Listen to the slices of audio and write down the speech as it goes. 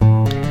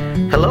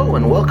Hello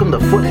and welcome to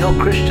Foothill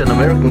Christian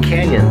American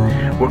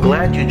Canyon. We're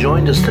glad you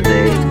joined us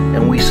today,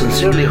 and we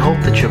sincerely hope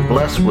that you're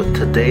blessed with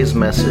today's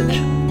message.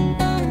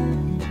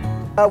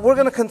 We're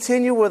going to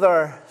continue with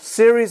our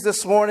series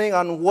this morning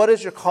on what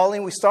is your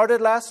calling. We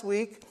started last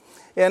week,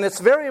 and it's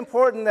very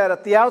important that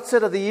at the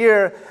outset of the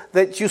year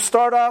that you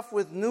start off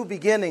with new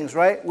beginnings,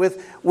 right?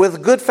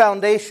 With good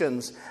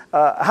foundations.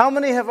 How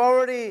many have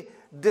already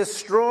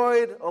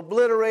destroyed,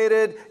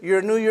 obliterated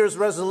your New Year's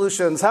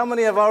resolutions? How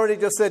many have already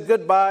just said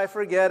goodbye,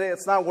 forget it,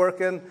 it's not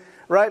working,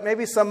 right?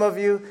 Maybe some of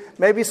you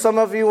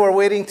are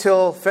waiting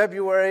till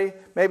February,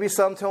 maybe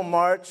some till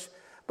March,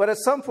 but at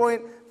some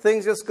point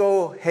things just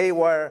go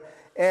haywire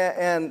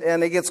and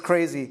it gets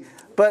crazy.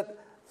 But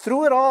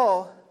through it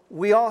all,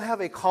 we all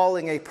have a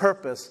calling, a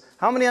purpose.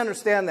 How many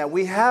understand that?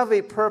 We have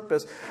a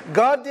purpose.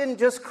 God didn't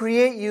just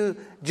create you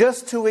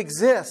just to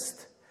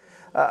exist.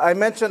 I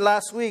mentioned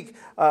last week,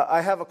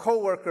 I have a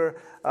coworker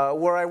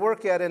where I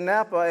work at in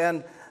Napa,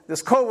 and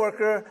this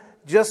coworker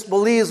just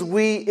believes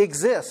we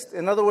exist.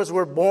 In other words,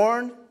 we're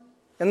born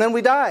and then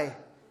we die,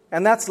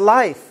 and that's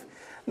life.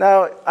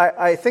 Now,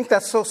 I think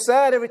that's so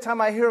sad every time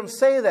I hear him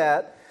say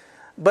that,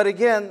 but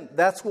again,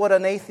 that's what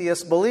an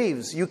atheist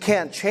believes. You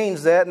can't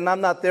change that, and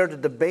I'm not there to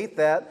debate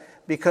that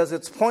because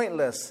it's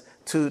pointless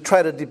to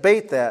try to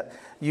debate that.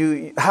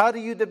 How do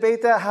you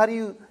debate that? How do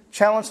you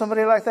challenge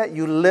somebody like that?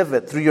 You live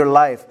it through your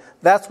life.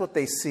 That's what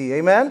they see.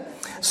 Amen?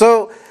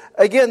 So,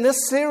 again,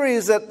 this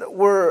series that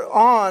we're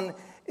on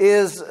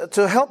is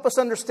to help us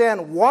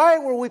understand why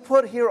were we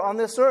put here on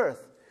this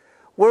earth?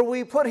 Were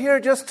we put here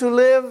just to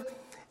live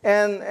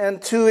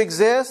and to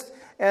exist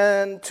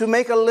and to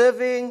make a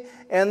living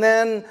and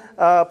then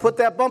put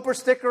that bumper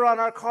sticker on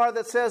our car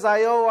that says,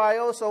 I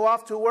owe, so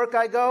off to work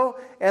I go,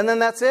 and then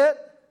that's it?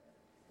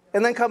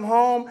 And then come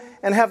home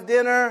and have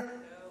dinner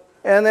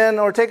and then,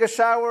 or take a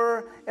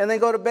shower, and then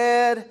go to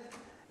bed,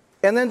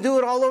 and then do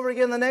it all over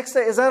again the next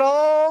day. Is that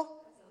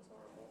all?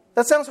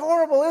 That sounds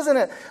horrible, isn't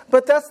it?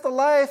 But that's the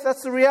life,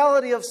 that's the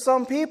reality of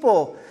some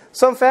people.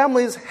 Some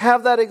families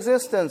have that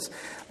existence.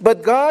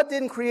 But God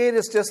didn't create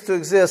us just to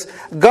exist.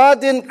 God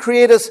didn't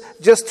create us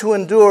just to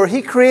endure.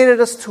 He created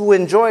us to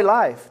enjoy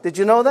life. Did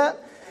you know that?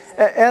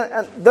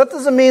 And that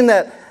doesn't mean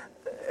that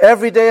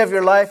every day of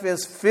your life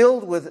is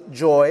filled with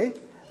joy.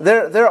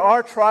 There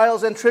are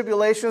trials and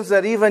tribulations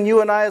that even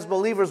you and I as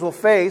believers will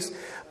face,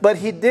 but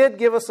He did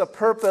give us a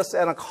purpose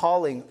and a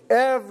calling.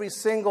 Every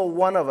single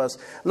one of us.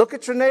 Look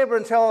at your neighbor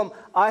and tell him,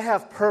 I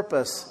have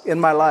purpose in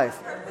my life.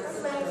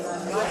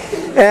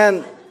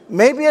 And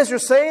maybe as you're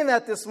saying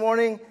that this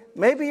morning,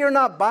 maybe you're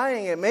not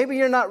buying it. Maybe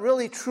you're not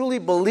really truly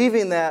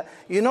believing that.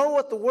 You know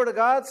what the Word of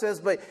God says,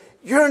 but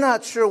you're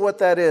not sure what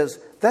that is.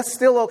 That's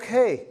still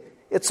okay.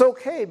 It's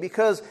okay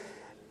because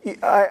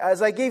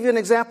as I gave you an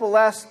example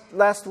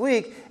last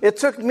week, it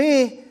took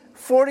me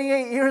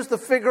 48 years to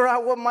figure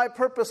out what my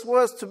purpose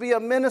was to be a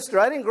minister.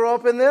 I didn't grow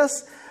up in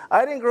this.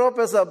 I didn't grow up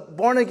as a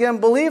born-again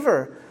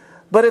believer.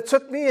 But it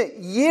took me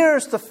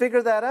years to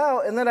figure that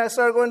out. And then I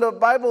started going to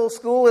Bible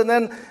school, and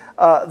then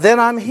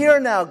I'm here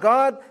now.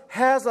 God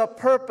has a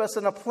purpose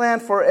and a plan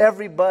for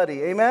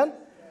everybody. Amen?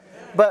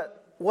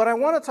 But what I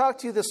want to talk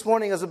to you this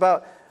morning is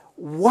about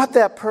what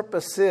that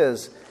purpose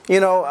is. You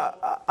know,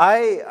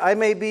 I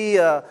may be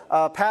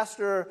a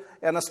pastor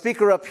and a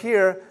speaker up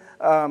here.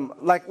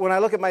 Like when I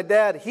look at my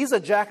dad, he's a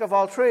jack of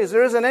all trades.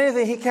 There isn't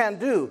anything he can't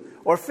do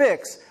or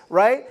fix,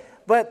 right?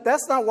 But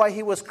that's not why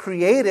he was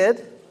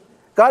created.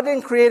 God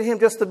didn't create him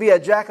just to be a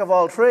jack of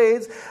all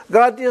trades.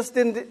 God just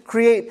didn't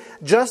create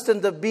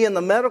Justin to be in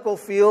the medical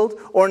field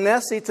or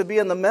Nessie to be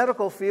in the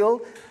medical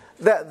field.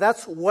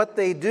 That's what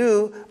they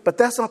do, but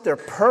that's not their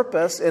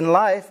purpose in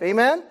life.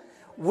 Amen?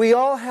 We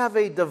all have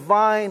a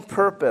divine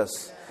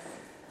purpose.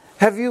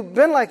 Have you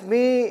been like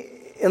me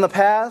in the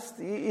past,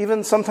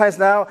 even sometimes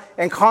now,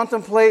 and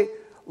contemplate,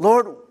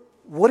 Lord,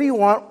 what do you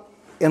want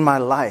in my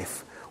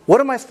life? What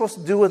am I supposed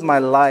to do with my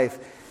life?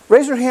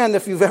 Raise your hand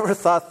if you've ever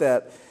thought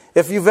that.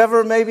 If you've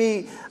ever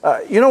maybe,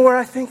 you know where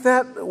I think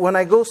that? When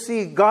I go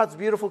see God's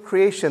beautiful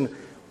creation.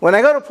 When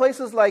I go to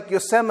places like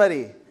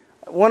Yosemite,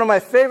 one of my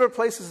favorite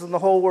places in the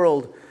whole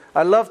world.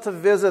 I love to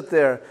visit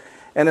there.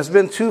 And it's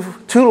been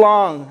too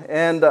long.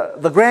 And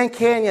the Grand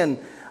Canyon,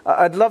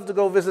 I'd love to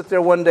go visit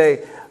there one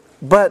day.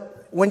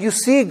 But when you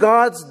see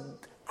God's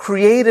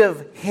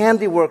creative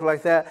handiwork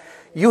like that,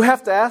 you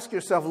have to ask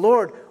yourself,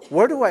 Lord,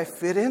 where do I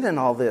fit in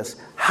all this?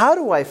 How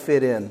do I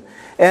fit in?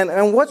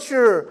 And what's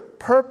your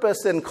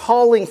purpose and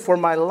calling for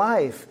my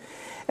life?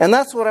 And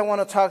that's what I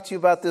want to talk to you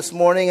about this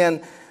morning.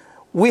 And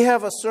we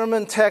have a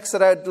sermon text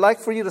that I'd like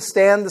for you to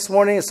stand this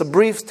morning. It's a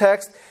brief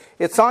text.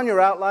 It's on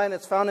your outline.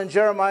 It's found in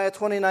Jeremiah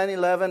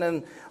 29:11.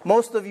 And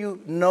most of you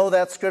know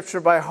that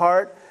scripture by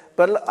heart.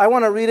 But I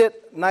want to read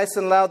it nice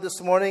and loud this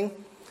morning.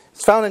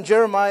 It's found in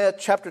Jeremiah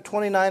chapter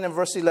 29 and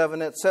verse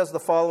 11. It says the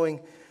following,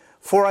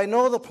 For I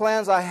know the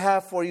plans I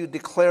have for you,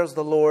 declares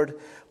the Lord,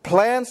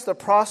 plans to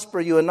prosper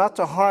you and not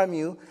to harm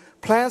you,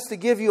 plans to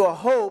give you a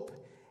hope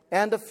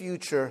and a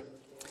future.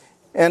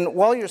 And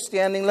while you're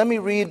standing, let me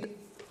read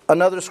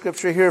another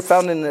scripture here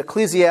found in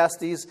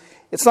Ecclesiastes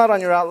It's not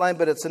on your outline,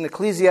 but it's in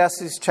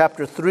Ecclesiastes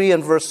chapter 3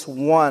 and verse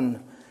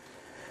 1.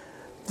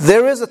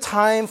 There is a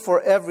time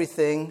for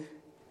everything,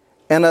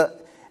 and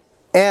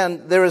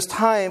there is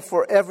time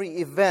for every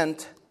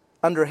event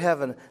under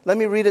heaven. Let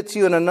me read it to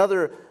you in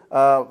another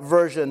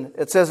version.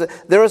 It says,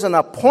 there is an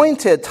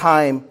appointed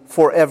time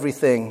for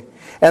everything,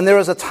 and there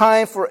is a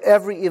time for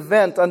every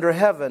event under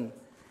heaven.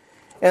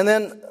 And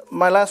then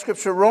my last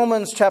scripture,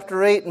 Romans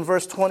chapter 8 and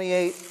verse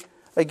 28.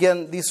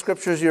 Again, these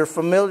scriptures you're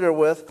familiar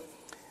with.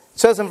 It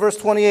says in verse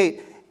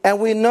 28, and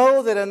we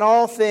know that in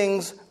all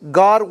things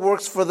God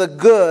works for the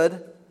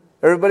good.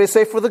 Everybody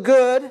say, for the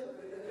good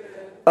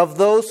of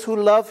those who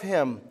love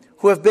Him,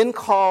 who have been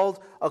called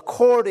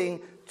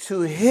according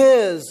to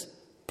His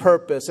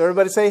purpose.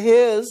 Everybody say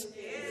His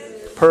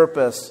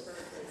purpose.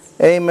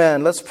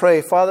 Amen. Let's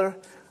pray. Father,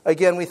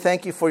 again, we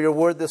thank You for Your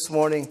word this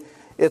morning.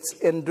 It's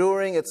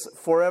enduring. It's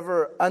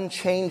forever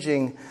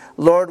unchanging.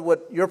 Lord,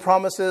 what Your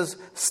promises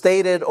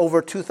stated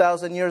over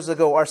 2,000 years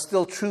ago are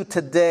still true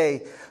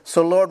today.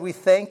 So, Lord, we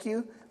thank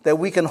You that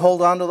we can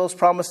hold on to those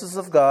promises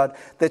of God,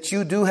 that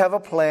You do have a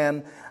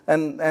plan,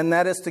 and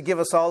that is to give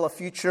us all a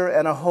future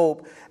and a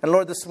hope. And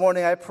Lord, this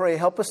morning I pray,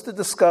 help us to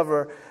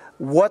discover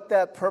what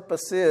that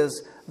purpose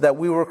is that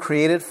we were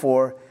created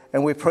for.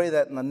 And we pray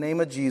that in the name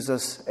of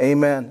Jesus.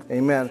 Amen.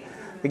 Amen.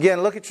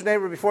 Again, look at your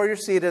neighbor before you're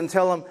seated and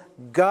tell him,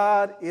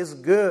 God is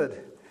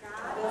good.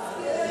 God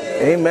is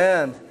good.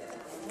 Amen.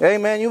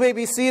 Amen. You may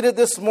be seated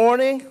this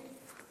morning.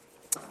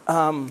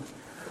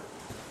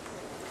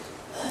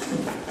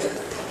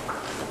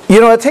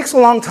 It takes a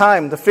long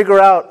time to figure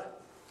out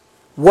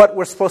what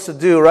we're supposed to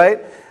do, right?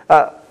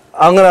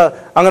 I'm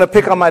gonna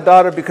pick on my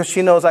daughter because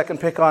she knows I can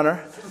pick on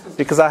her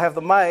because I have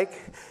the mic.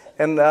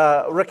 And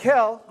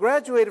Raquel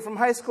graduated from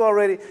high school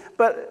already,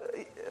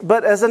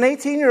 but as an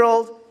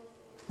 18-year-old,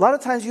 a lot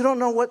of times you don't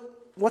know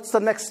what's the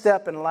next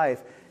step in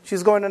life.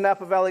 She's going to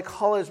Napa Valley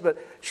College, but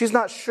she's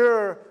not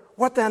sure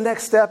what that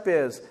next step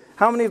is.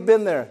 How many have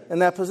been there in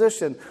that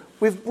position?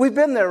 We've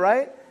been there,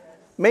 right?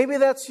 Maybe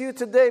that's you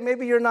today.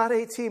 Maybe you're not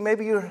 18.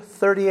 Maybe you're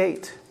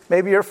 38.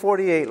 Maybe you're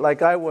 48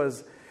 like I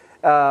was.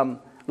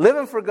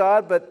 Living for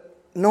God, but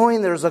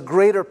knowing there's a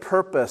greater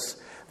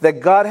purpose, that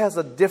God has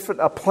a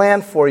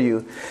plan for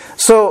you.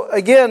 So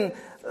again,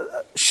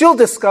 she'll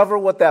discover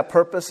what that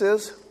purpose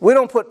is. We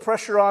don't put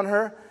pressure on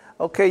her.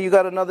 Okay, you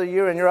got another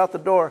year and you're out the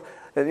door.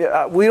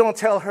 We don't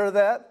tell her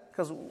that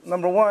because,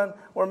 number one,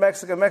 we're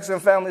Mexican. Mexican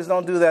families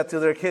don't do that to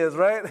their kids,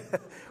 right?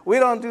 We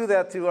don't do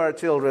that to our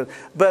children,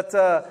 but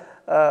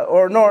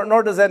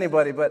nor does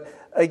anybody. But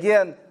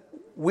again,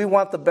 we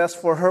want the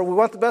best for her. We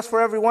want the best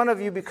for every one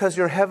of you because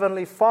your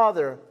Heavenly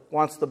Father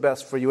wants the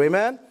best for you.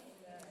 Amen?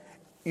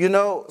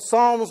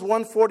 Psalms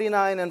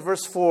 149 and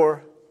verse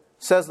 4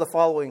 says the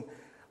following,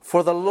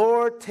 for the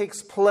Lord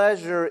takes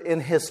pleasure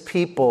in His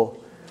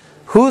people.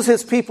 Who's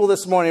His people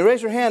this morning?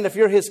 Raise your hand if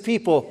you're His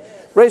people.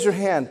 Raise your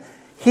hand.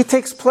 He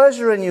takes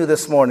pleasure in you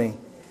this morning.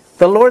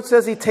 The Lord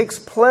says He takes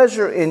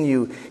pleasure in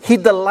you. He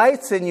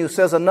delights in you,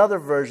 says another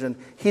version.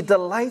 He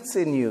delights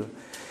in you.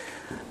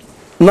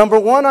 Number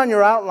 1 on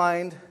your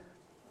outline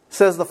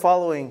says the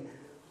following.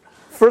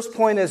 First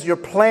point is you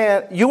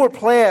were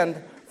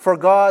planned for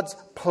God's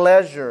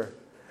pleasure.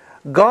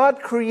 God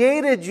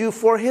created you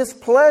for His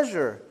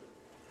pleasure.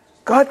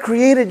 God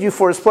created you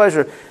for His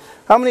pleasure.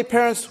 How many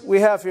parents we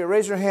have here?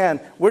 Raise your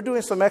hand. We're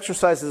doing some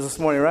exercises this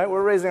morning, right?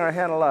 We're raising our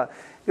hand a lot.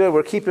 Good,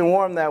 we're keeping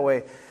warm that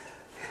way.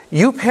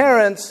 You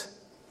parents,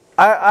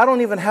 I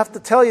don't even have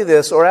to tell you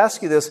this or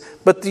ask you this,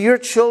 but do your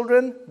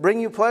children bring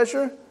you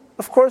pleasure?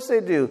 Of course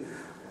they do.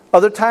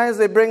 Other times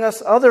they bring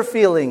us other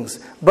feelings,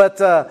 but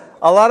a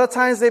lot of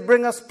times they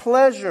bring us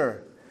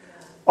pleasure.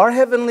 Our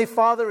Heavenly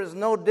Father is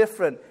no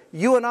different.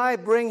 You and I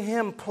bring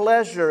Him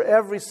pleasure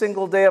every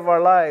single day of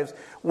our lives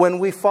when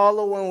we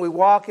follow, when we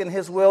walk in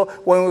His will,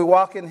 when we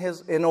walk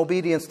in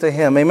obedience to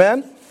Him.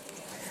 Amen?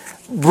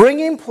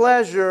 Bringing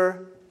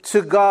pleasure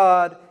to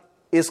God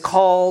is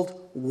called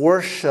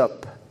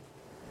worship.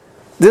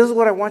 This is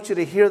what I want you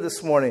to hear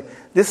this morning.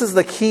 This is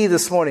the key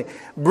this morning.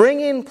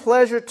 Bringing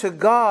pleasure to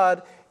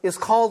God is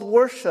called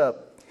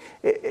worship.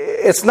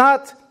 It's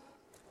not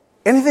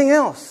anything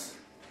else.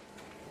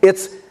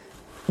 It's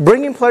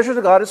bringing pleasure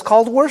to God is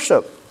called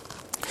worship.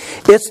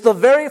 It's the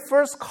very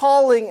first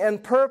calling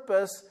and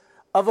purpose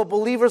of a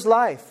believer's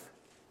life.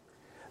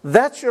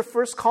 That's your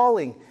first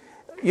calling.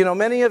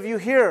 Many of you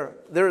here,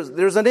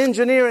 there's an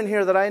engineer in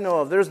here that I know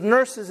of. There's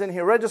nurses in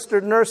here,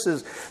 registered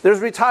nurses. There's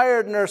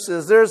retired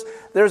nurses.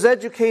 There's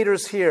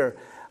educators here,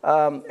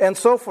 and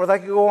so forth. I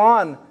could go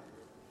on.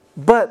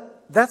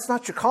 But that's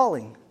not your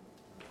calling.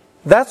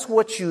 That's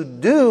what you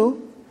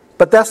do,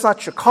 but that's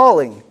not your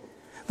calling.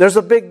 There's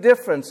a big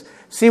difference.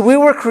 See,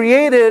 God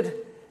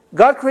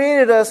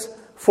created us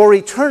for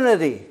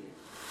eternity.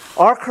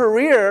 Our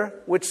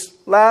career, which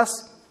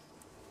lasts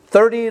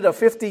 30 to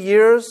 50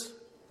 years,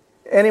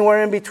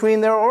 anywhere in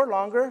between there or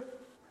longer,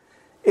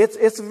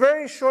 it's a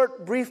very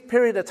short, brief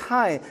period of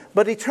time.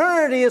 But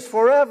eternity is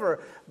forever.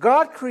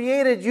 God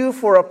created you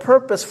for a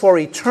purpose for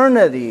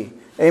eternity.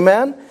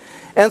 Amen?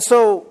 And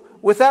so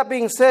with that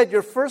being said,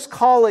 your first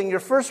calling, your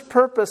first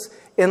purpose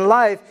in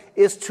life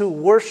is to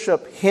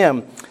worship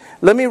Him.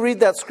 Let me read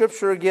that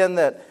scripture again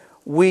that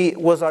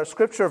was our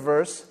scripture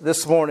verse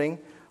this morning.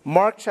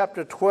 Mark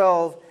chapter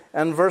 12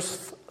 and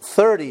verse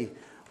 30.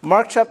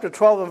 Mark chapter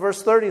 12 and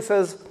verse 30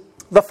 says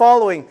the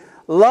following: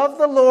 love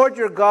the Lord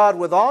your God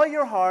with all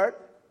your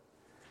heart,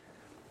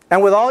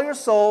 and with all your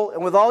soul,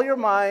 and with all your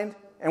mind,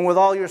 and with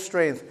all your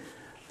strength.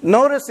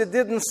 Notice it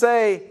didn't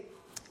say,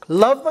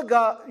 love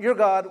your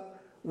God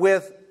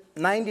with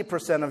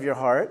 90% of your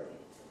heart,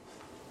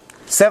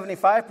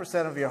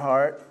 75% of your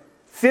heart,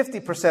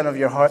 50% of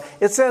your heart.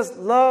 It says,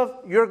 love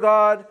your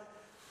God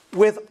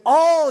with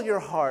all your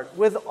heart,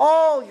 with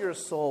all your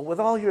soul, with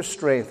all your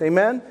strength.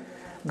 Amen?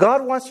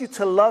 God wants you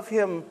to love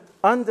Him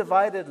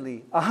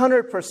undividedly,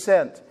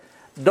 100%.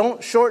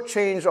 Don't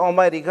shortchange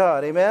Almighty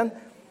God. Amen?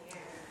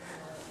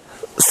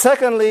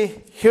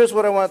 Secondly, here's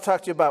what I want to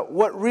talk to you about.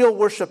 What real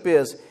worship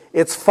is.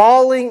 It's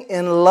falling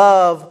in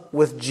love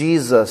with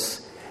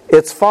Jesus.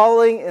 It's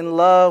falling in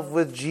love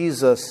with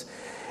Jesus.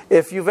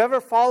 If you've ever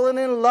fallen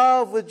in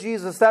love with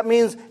Jesus, that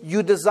means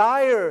you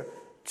desire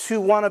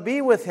to want to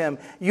be with Him.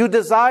 You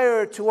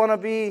desire to want to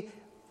be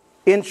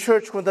in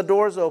church when the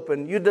doors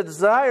open. You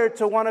desire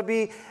to want to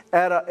be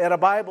at a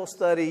Bible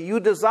study. You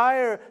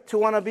desire to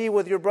want to be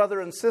with your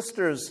brother and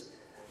sisters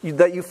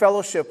that you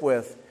fellowship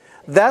with.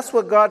 That's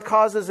what God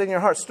causes in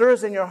your heart,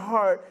 stirs in your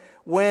heart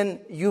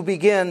when you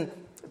begin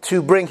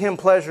to bring Him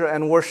pleasure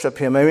and worship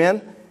Him.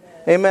 Amen?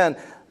 Amen.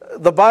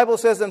 The Bible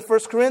says in 1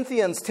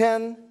 Corinthians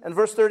 10 and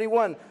verse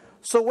 31,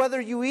 so whether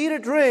you eat or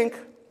drink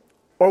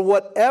or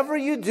whatever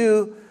you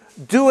do,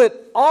 do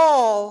it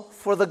all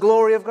for the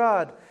glory of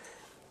God.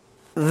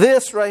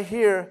 This right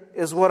here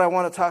is what I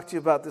want to talk to you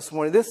about this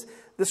morning.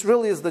 This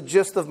really is the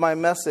gist of my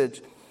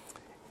message.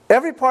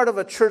 Every part of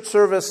a church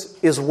service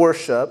is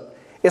worship.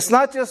 It's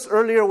not just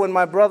earlier when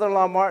my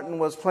brother-in-law Martin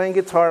was playing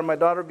guitar and my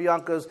daughter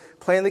Bianca's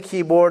playing the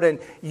keyboard and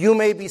you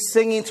may be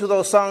singing to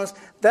those songs.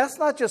 That's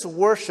not just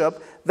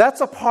worship. That's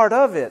a part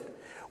of it.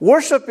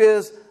 Worship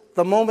is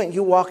the moment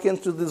you walk in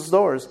through these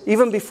doors.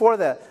 Even before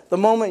that, the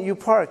moment you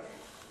park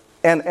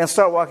and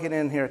start walking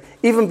in here.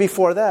 Even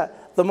before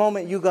that, the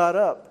moment you got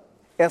up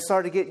and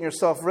started getting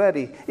yourself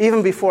ready.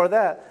 Even before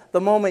that, the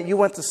moment you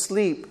went to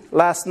sleep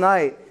last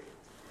night.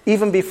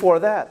 Even before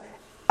that.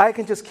 I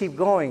can just keep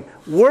going.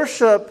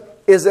 Worship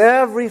is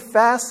every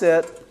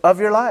facet of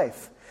your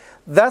life.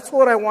 That's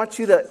what I want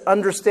you to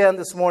understand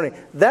this morning.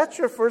 That's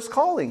your first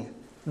calling.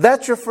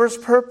 That's your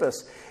first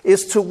purpose,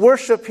 is to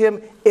worship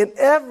Him in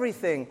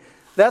everything.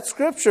 That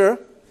scripture,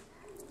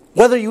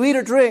 whether you eat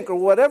or drink or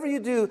whatever you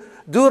do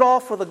it all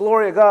for the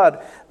glory of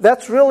God.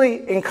 That's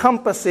really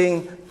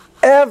encompassing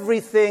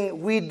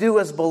everything we do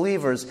as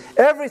believers.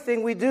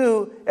 Everything we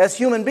do as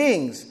human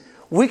beings.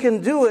 We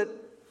can do it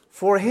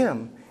for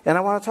Him. And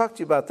I want to talk to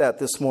you about that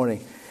this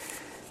morning.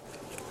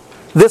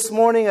 This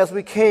morning as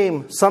we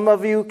came, some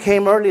of you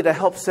came early to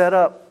help set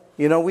up.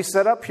 You know, we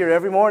set up here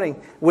every morning,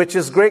 which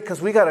is great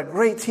because we got a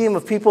great team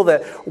of people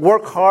that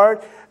work hard.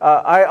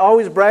 I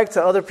always brag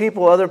to other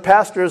people, other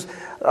pastors,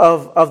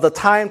 of the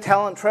time,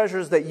 talent,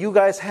 treasures that you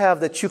guys have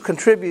that you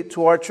contribute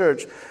to our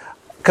church.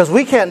 Because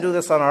we can't do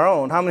this on our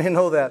own. How many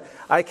know that?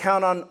 I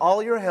count on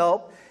all your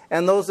help.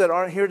 And those that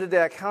aren't here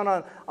today, I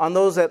count on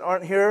those that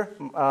aren't here.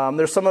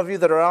 There's some of you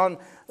that are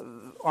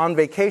on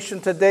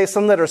vacation today,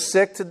 some that are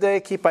sick today.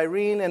 Keep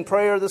Irene in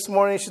prayer this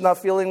morning. She's not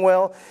feeling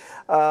well.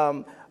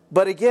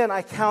 But again,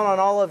 I count on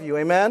all of you.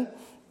 Amen?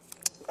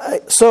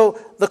 So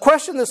the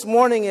question this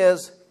morning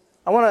is,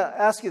 I want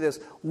to ask you this.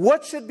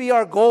 What should be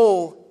our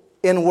goal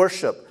in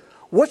worship?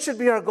 What should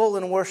be our goal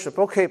in worship?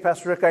 Okay,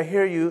 Pastor Rick, I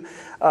hear you.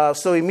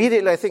 So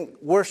immediately I think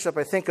worship,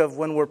 I think of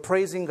when we're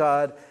praising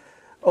God.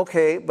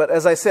 Okay, but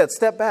as I said,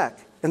 step back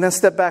and then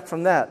step back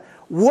from that.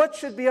 What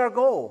should be our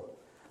goal?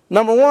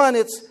 Number one,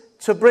 it's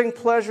to bring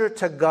pleasure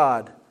to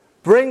God.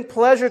 Bring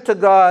pleasure to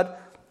God,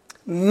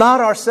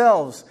 not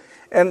ourselves.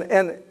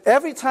 And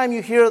every time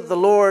you hear the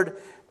Lord,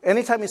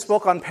 anytime He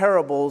spoke on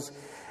parables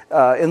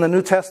in the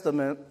New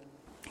Testament,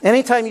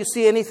 anytime you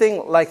see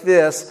anything like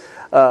this,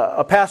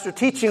 a pastor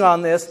teaching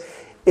on this,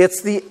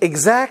 it's the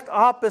exact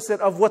opposite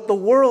of what the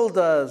world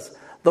does.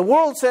 The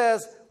world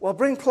says, well,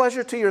 bring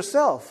pleasure to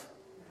yourself.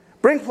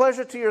 Bring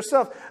pleasure to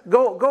yourself.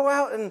 Go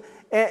out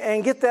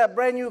and get that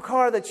brand new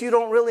car that you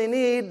don't really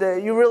need,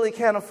 that you really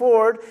can't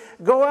afford.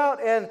 Go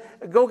out and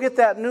go get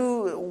that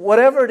new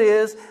whatever it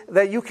is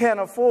that you can't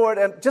afford.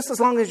 And just as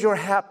long as you're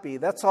happy,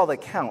 that's all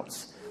that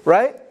counts.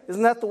 Right?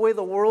 Isn't that the way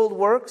the world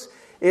works?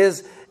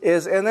 And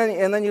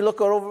then you look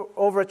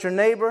over at your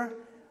neighbor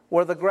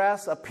where the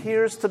grass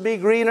appears to be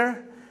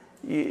greener.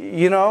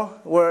 You know,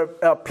 where it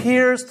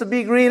appears to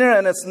be greener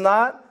and it's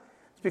not.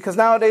 Because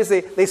nowadays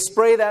they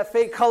spray that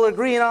fake color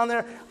green on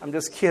there. I'm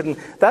just kidding.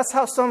 That's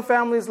how some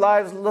families'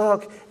 lives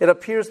look. It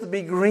appears to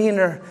be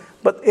greener,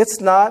 but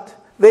it's not.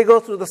 They go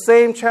through the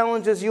same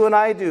challenges you and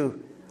I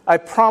do. I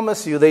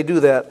promise you they do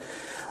that.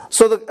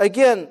 So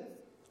again,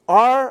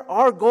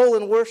 our goal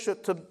in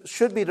worship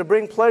should be to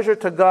bring pleasure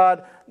to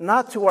God,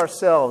 not to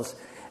ourselves.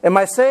 Am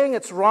I saying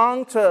it's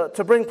wrong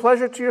to bring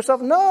pleasure to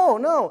yourself?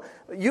 No.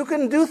 You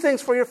can do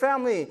things for your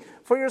family,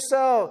 for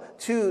yourself,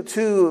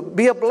 to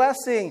be a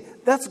blessing.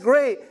 That's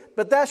great.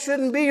 But that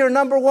shouldn't be your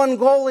number one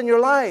goal in your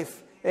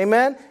life.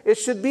 Amen? It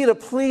should be to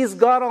please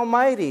God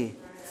Almighty.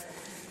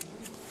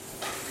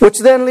 Which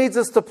then leads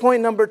us to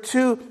point number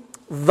 2,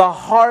 the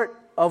heart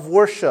of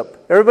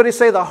worship. Everybody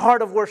say the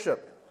heart of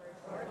worship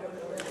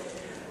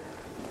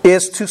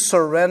is to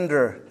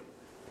surrender.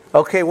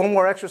 Okay, one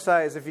more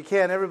exercise. If you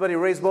can, everybody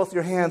raise both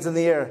your hands in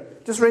the air.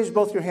 Just raise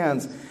both your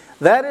hands.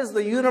 That is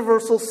the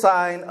universal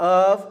sign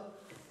of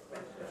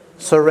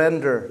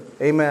surrender.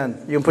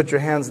 Amen. You can put your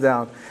hands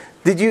down.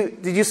 Did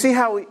you see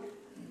how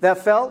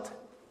that felt?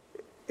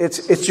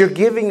 It's you're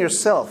giving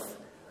yourself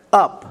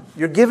up.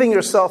 You're giving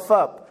yourself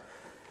up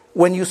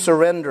when you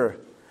surrender.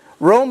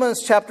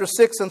 Romans chapter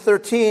 6 and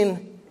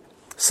 13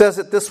 says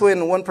it this way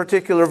in one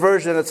particular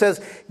version. It says,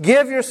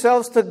 "Give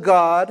yourselves to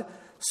God,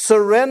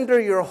 surrender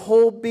your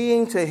whole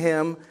being to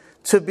Him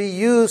to be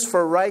used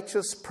for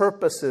righteous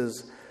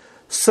purposes."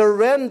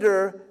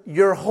 Surrender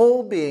your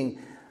whole being.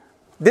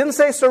 Didn't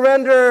say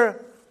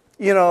surrender,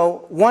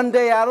 one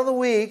day out of the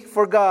week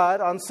for God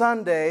on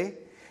Sunday.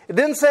 It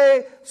didn't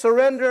say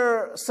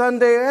surrender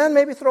Sunday and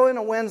maybe throw in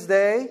a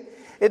Wednesday.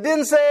 It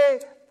didn't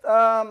say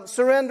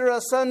surrender a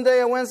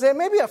Sunday, a Wednesday,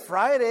 maybe a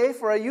Friday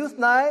for a youth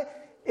night.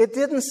 It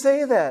didn't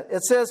say that.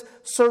 It says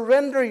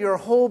surrender your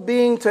whole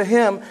being to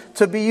Him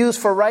to be used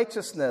for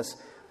righteousness.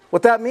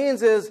 What that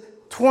means is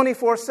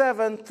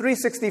 24/7,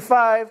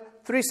 365,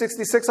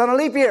 366 on a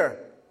leap year.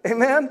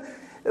 Amen?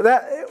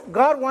 That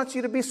God wants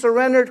you to be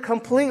surrendered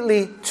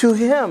completely to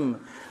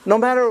Him, no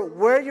matter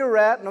where you're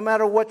at, no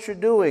matter what you're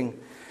doing.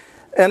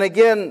 And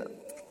again,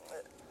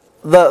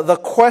 the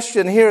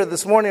question here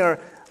this morning, or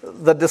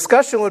the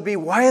discussion would be,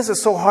 why is it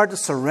so hard to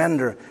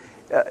surrender?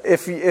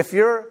 If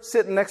you're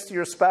sitting next to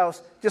your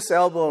spouse, just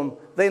elbow them.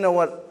 They know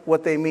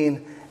what they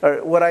mean,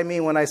 or what I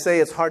mean when I say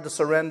it's hard to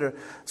surrender.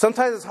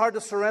 Sometimes it's hard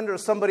to surrender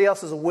somebody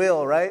else's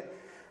will, right?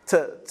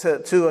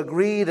 To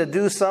agree to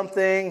do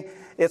something.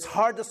 It's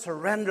hard to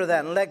surrender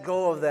that and let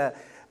go of that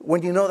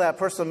when you know that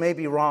person may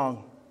be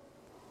wrong.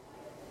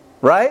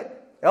 Right?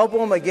 Elbow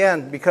them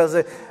again, because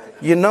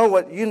you know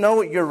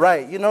you're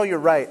right. You know you're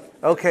right.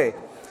 Okay.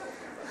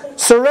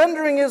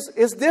 Surrendering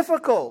is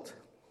difficult.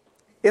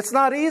 It's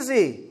not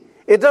easy.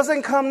 It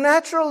doesn't come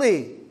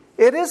naturally.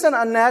 It isn't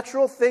a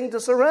natural thing to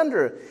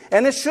surrender.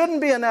 And it shouldn't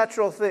be a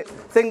natural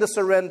thing to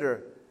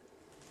surrender.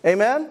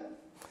 Amen?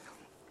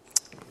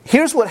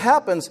 Here's what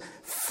happens.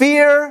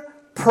 Fear,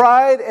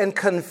 pride, and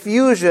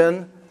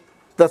confusion,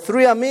 the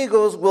three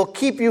amigos, will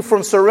keep you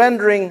from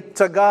surrendering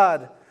to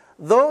God.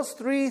 Those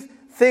three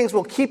things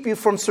will keep you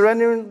from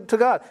surrendering to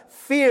God.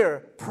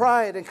 Fear,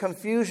 pride, and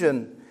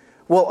confusion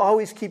will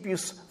always keep you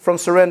from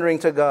surrendering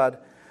to God.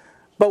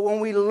 But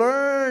when we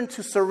learn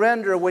to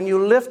surrender, when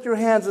you lift your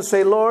hands and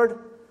say, Lord,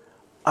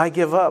 I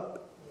give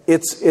up.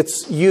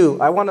 It's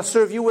you. I want to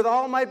serve you with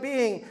all my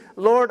being.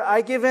 Lord,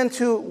 I give in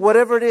to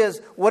whatever it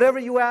is. Whatever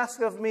you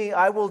ask of me,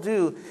 I will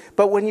do.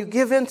 But when you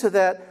give in to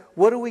that,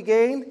 what do we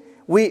gain?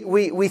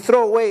 We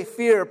throw away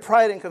fear,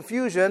 pride, and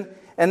confusion.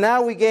 And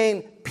now we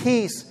gain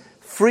peace,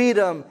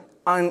 freedom,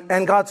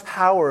 and God's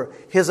power,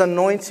 His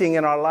anointing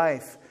in our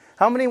life.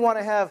 How many want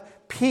to have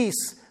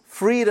peace,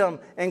 freedom,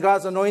 and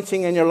God's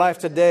anointing in your life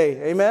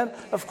today? Amen?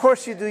 Of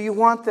course you do. You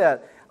want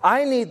that.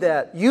 I need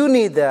that. You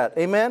need that.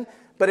 Amen?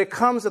 But it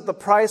comes at the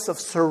price of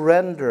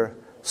surrender.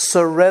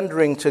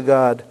 Surrendering to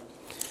God.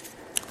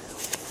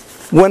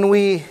 When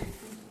we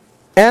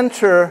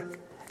enter,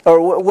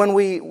 or when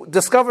we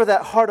discover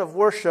that heart of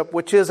worship,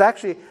 which is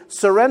actually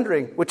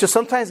surrendering, which is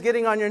sometimes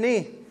getting on your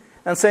knee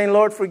and saying,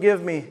 Lord,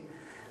 forgive me.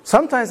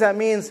 Sometimes that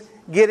means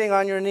getting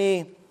on your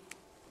knee,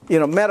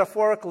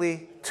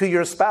 metaphorically to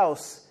your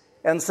spouse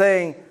and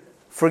saying,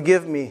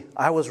 forgive me,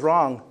 I was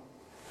wrong.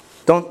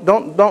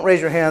 Don't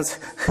raise your hands.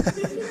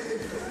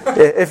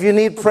 If you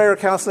need prayer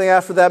counseling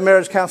after that,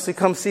 marriage counseling,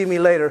 come see me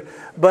later.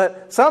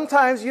 But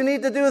sometimes you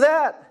need to do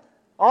that.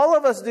 All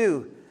of us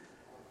do.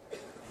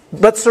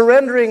 But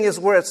surrendering is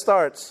where it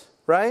starts,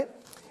 right?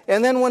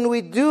 And then when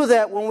we do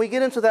that, when we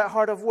get into that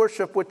heart of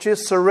worship, which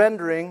is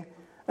surrendering,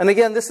 and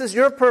again, this is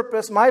your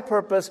purpose, my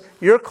purpose,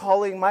 your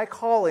calling, my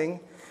calling.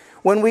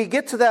 When we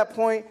get to that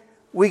point,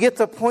 we get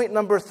to point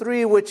number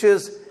 3, which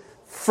is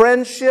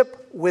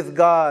friendship with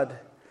God.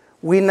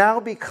 We now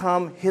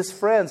become His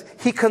friends.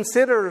 He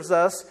considers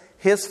us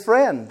His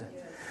friend.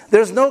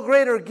 There's no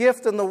greater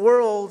gift in the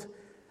world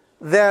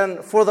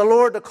than for the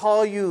Lord to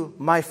call you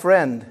my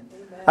friend.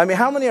 I mean,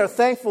 how many are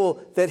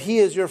thankful that He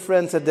is your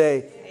friend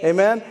today?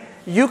 Amen?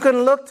 You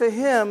can look to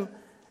Him,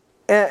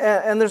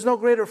 and there's no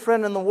greater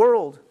friend in the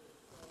world.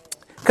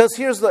 Because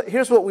here's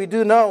what we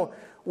do know.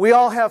 We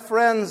all have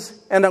friends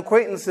and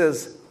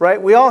acquaintances,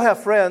 right? We all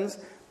have friends.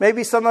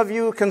 Maybe some of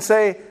you can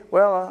say,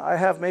 well, I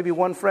have maybe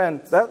one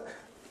friend.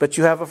 But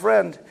you have a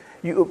friend.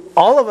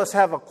 All of us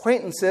have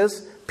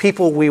acquaintances,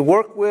 people we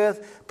work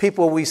with,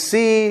 people we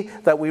see,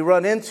 that we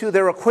run into.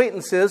 They're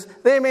acquaintances.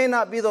 They may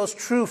not be those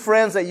true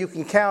friends that you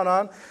can count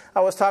on. I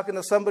was talking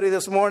to somebody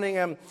this morning,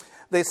 and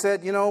they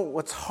said,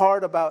 what's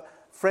hard about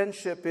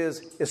friendship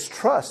is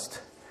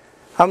trust.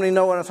 How many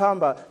know what I'm talking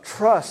about?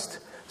 Trust.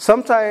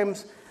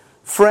 Sometimes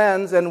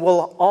friends, and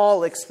we'll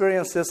all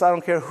experience this, I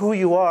don't care who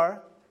you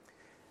are,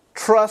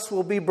 trust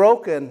will be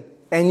broken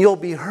and you'll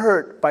be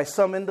hurt by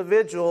some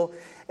individual,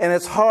 and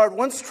it's hard.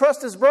 Once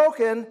trust is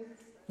broken,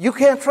 you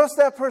can't trust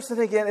that person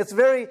again. It's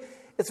very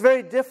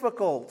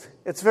difficult.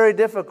 It's very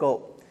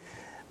difficult.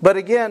 But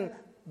again,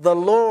 the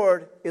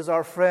Lord is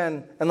our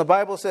friend, and the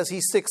Bible says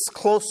He sticks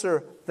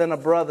closer than a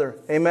brother.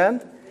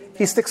 Amen?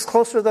 He sticks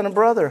closer than a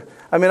brother.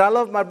 I mean, I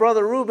love my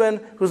brother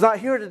Reuben, who's not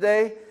here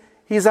today.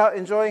 He's out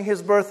enjoying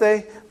his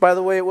birthday. By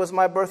the way, it was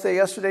my birthday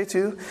yesterday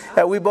too.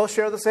 We both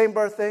share the same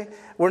birthday.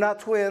 We're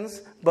not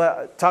twins,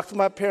 but talk to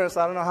my parents.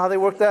 I don't know how they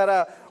worked that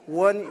out.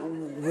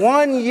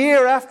 One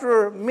year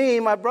after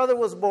me, my brother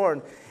was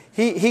born.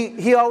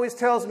 He always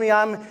tells me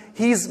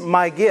he's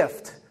my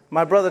gift.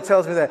 My brother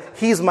tells me that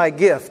he's my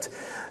gift.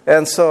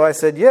 And so I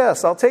said,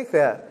 yes, I'll take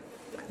that.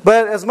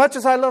 But as much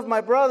as I love my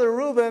brother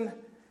Reuben,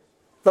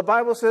 the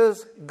Bible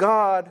says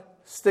God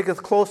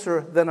sticketh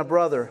closer than a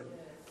brother.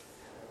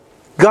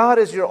 God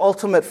is your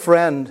ultimate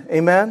friend.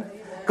 Amen?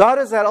 God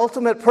is that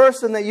ultimate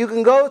person that you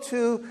can go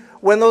to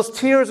when those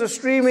tears are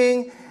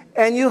streaming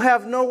and you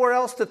have nowhere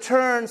else to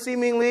turn,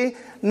 seemingly.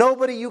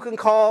 Nobody you can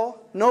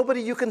call.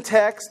 Nobody you can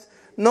text.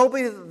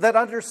 Nobody that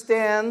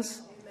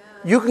understands.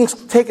 You can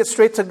take it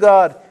straight to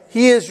God.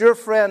 He is your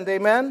friend.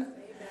 Amen?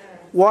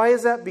 Why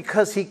is that?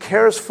 Because He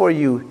cares for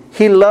you.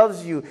 He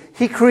loves you.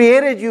 He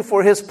created you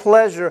for His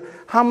pleasure.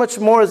 How much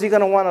more is He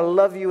going to want to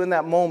love you in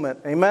that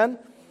moment? Amen?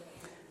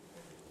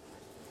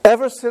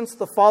 Ever since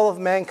the fall of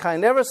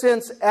mankind, ever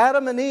since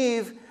Adam and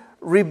Eve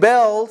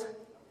rebelled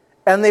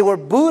and they were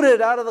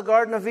booted out of the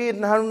Garden of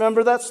Eden. I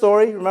remember that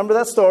story. Remember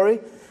that story?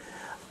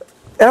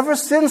 Ever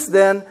since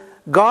then,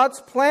 God's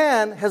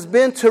plan has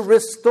been to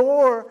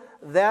restore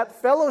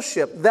that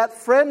fellowship, that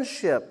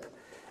friendship.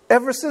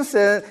 Ever since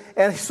then,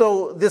 and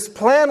so this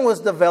plan was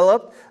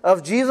developed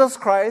of Jesus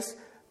Christ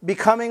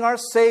becoming our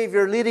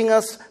Savior, leading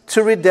us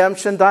to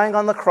redemption, dying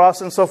on the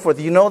cross and so forth.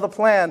 You know the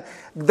plan.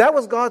 That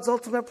was God's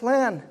ultimate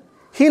plan.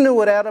 He knew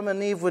what Adam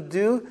and Eve would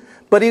do.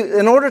 But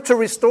in order to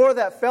restore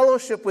that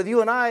fellowship with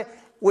you and I,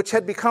 which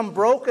had become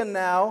broken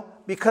now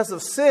because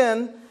of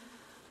sin,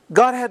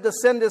 God had to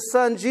send His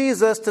Son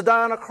Jesus to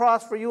die on a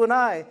cross for you and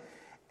I.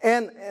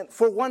 And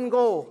for one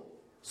goal,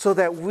 so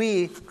that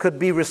we could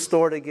be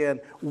restored again.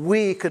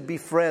 We could be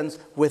friends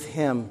with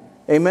Him.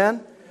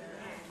 Amen?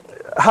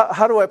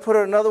 How do I put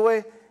it another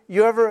way?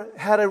 You ever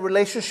had a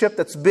relationship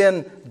that's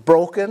been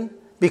broken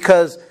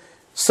because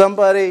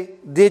somebody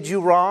did you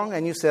wrong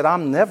and you said,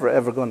 I'm never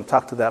ever going to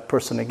talk to that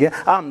person again.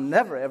 I'm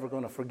never ever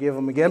going to forgive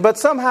them again. But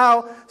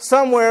somehow,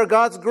 somewhere,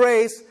 God's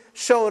grace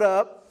showed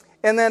up.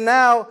 And then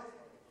now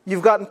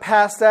you've gotten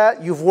past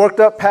that. You've worked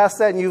up past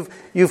that. And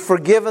you've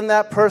forgiven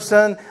that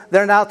person.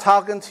 They're now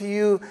talking to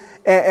you.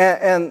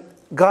 And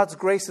God's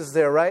grace is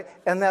there, right?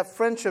 And that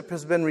friendship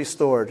has been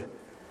restored.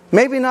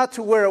 Maybe not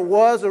to where it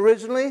was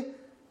originally.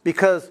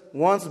 Because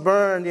once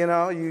burned,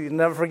 you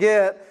never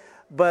forget.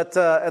 But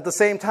at the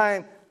same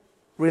time,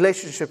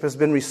 relationship has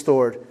been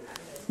restored.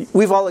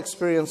 We've all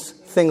experienced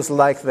things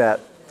like that.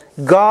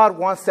 God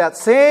wants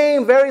that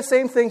very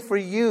same thing for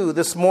you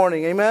this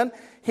morning. Amen?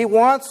 He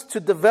wants to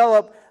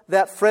develop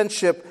that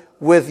friendship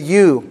with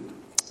you.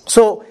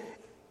 So,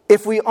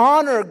 if we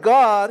honor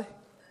God,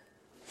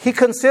 He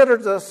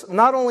considers us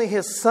not only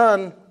His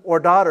son or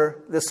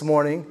daughter this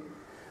morning,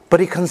 but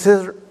He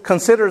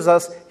considers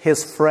us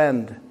His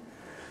friend.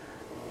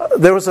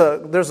 There's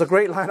a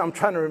great line I'm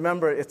trying to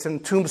remember. It's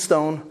in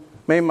Tombstone.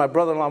 Maybe my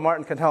brother-in-law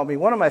Martin can help me.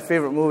 One of my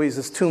favorite movies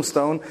is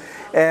Tombstone,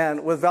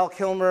 and with Val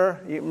Kilmer.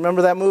 You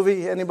remember that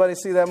movie? Anybody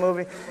see that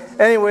movie?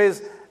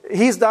 Anyways,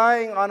 he's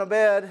dying on a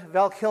bed,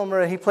 Val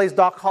Kilmer, and he plays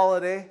Doc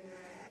Holliday.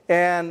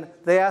 And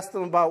they asked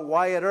him about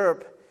Wyatt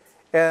Earp,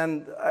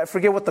 and I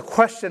forget what the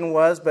question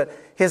was, but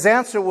his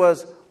answer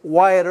was,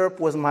 Wyatt Earp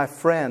was my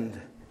friend.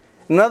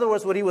 In other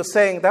words, what he was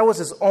saying, that was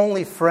his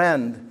only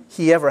friend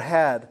he ever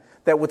had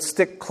that would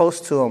stick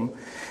close to him.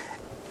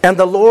 And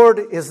the Lord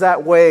is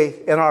that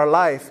way in our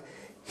life.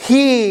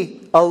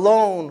 He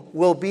alone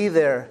will be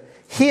there.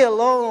 He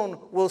alone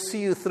will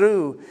see you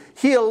through.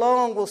 He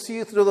alone will see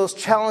you through those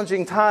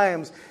challenging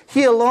times.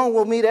 He alone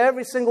will meet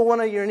every single one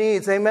of your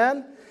needs.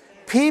 Amen?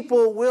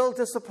 People will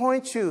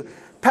disappoint you.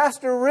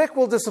 Pastor Rick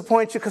will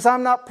disappoint you because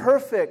I'm not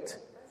perfect.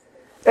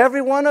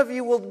 Every one of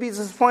you will be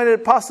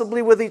disappointed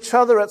possibly with each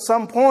other at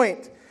some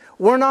point.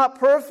 We're not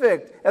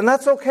perfect, and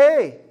that's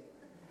okay.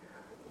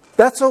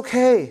 That's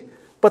okay.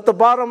 But the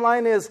bottom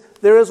line is,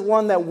 there is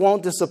one that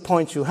won't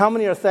disappoint you. How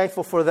many are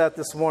thankful for that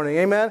this morning?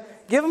 Amen?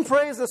 Give Him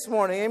praise this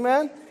morning.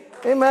 Amen?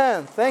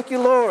 Amen. Thank you,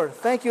 Lord.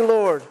 Thank you,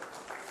 Lord.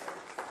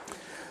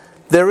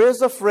 There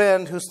is a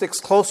friend who sticks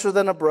closer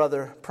than a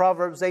brother.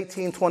 Proverbs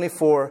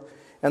 18:24.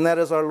 And that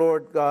is our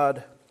Lord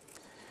God.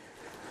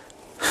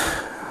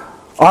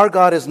 Our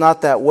God is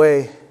not that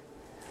way.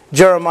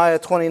 Jeremiah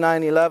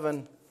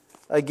 29:11.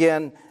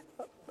 Again,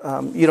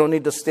 you don't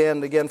need to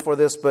stand again for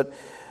this, but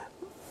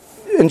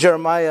in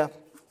Jeremiah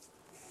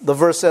The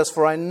verse says,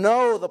 "For I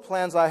know the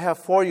plans I have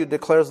for you,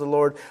 declares the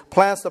Lord.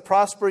 Plans to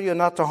prosper you and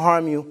not to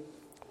harm you.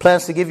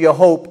 Plans to give you a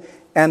hope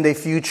and a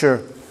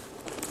future."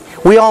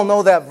 We all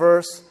know that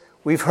verse.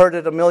 We've heard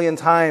it a million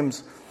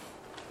times.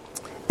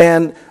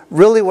 And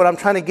really what I'm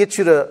trying to get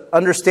you to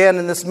understand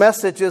in this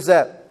message is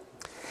that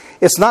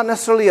it's not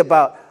necessarily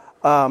about,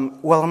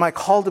 well, am I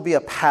called to be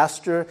a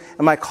pastor?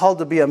 Am I called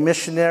to be a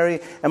missionary?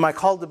 Am I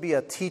called to be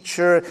a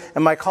teacher?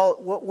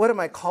 What am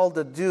I called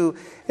to do?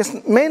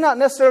 It may not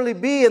necessarily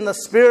be in the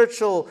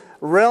spiritual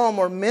realm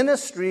or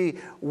ministry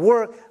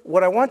work.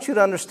 What I want you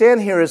to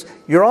understand here is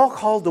you're all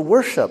called to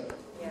worship.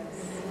 Yes.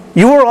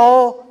 You are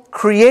all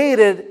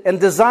created and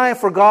designed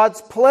for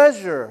God's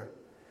pleasure.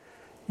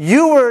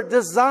 You were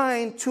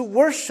designed to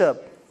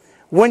worship.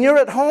 When you're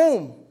at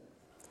home,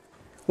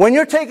 when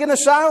you're taking a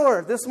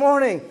shower this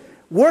morning,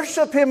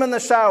 worship Him in the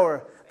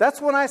shower.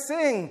 That's when I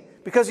sing,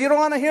 because you don't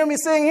want to hear me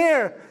sing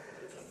here.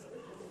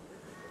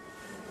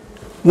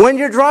 When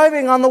you're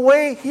driving on the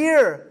way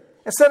here,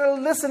 instead of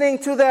listening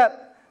to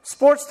that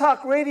sports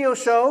talk radio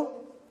show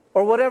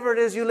or whatever it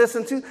is you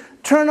listen to,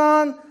 turn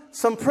on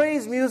some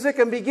praise music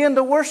and begin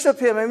to worship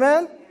Him.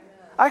 Amen?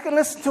 I can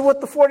listen to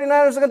what the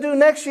 49ers are going to do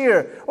next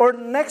year or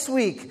next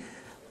week.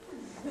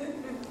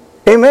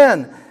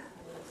 Amen.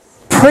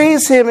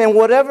 Praise Him in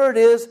whatever it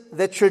is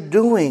that you're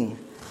doing.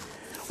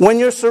 When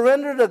you're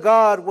surrendered to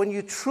God, when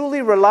you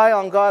truly rely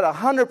on God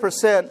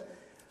 100%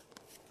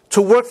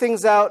 to work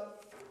things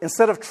out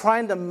instead of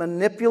trying to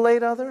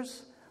manipulate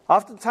others.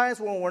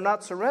 Oftentimes when we're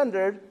not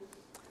surrendered,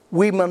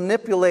 we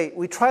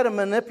try to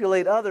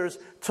manipulate others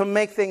to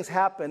make things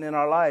happen in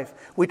our life.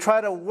 We try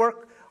to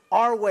work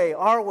our way,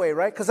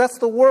 right? Because that's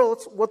the world.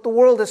 It's what the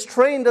world has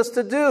trained us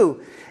to do.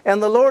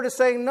 And the Lord is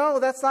saying, no,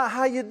 that's not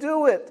how you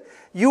do it.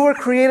 You were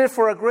created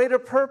for a greater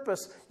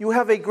purpose. You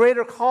have a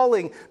greater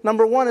calling.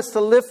 Number one is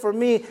to live for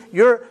me.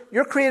 You're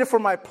created for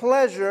my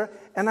pleasure,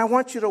 and I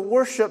want you to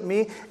worship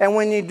me. And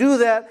when you do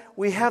that,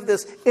 we have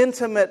this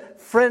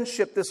intimate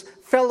friendship, this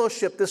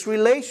fellowship, this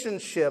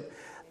relationship.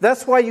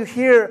 That's why you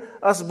hear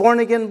us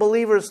born-again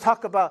believers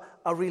talk about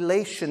a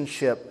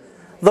relationship.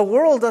 The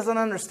world doesn't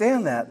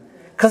understand that,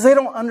 because they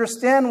don't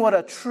understand what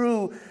a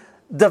true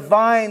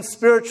divine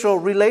spiritual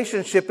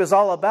relationship is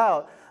all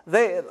about.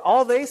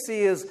 All they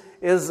see is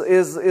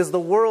the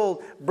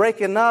world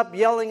breaking up,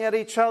 yelling at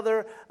each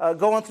other,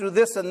 going through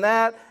this and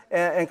that,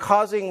 and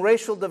causing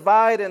racial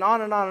divide and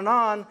on and on and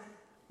on.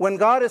 When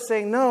God is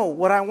saying, no,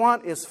 what I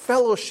want is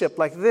fellowship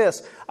like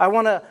this. I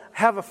want to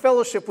have a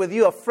fellowship with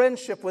you, a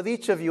friendship with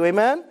each of you.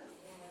 Amen?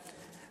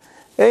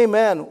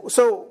 Amen.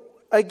 So,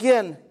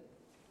 again,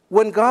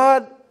 when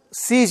God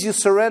sees you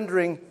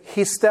surrendering,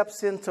 He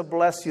steps in to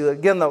bless you.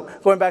 Again, though,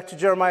 going back to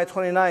Jeremiah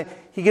 29,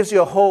 He gives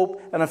you a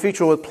hope and a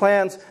future with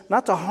plans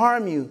not to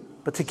harm you,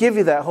 but to give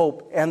you that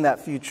hope and that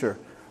future.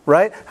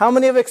 Right? How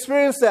many have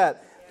experienced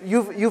that?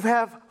 You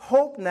have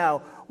hope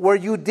now where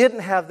you didn't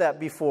have that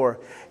before.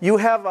 You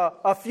have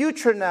a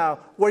future now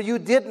where you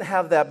didn't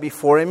have that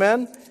before.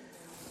 Amen?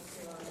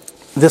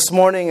 This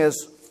morning, as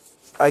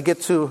I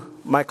get to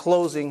my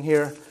closing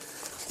here,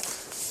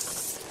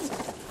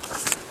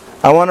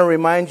 I want to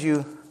remind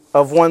you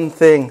of one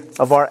thing,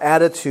 of our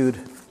attitude.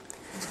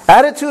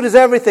 Attitude is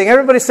everything.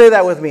 Everybody say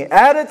that with me.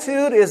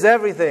 Attitude is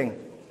everything.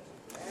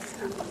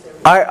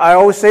 I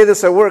always say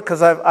this at work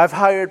because I've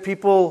hired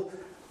people,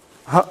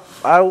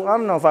 I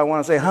don't know if I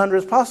want to say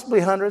hundreds, possibly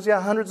hundreds,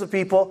 hundreds of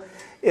people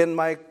in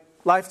my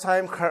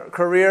lifetime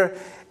career.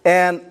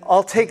 And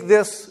I'll take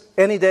this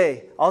any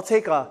day. I'll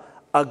take a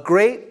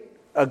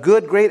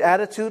good, great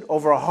attitude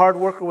over a hard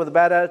worker with a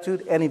bad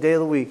attitude any day of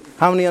the week.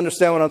 How many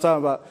understand what I'm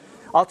talking about?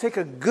 I'll take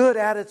a good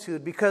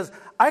attitude because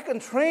I can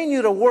train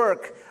you to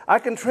work. I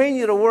can train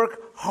you to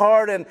work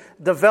hard and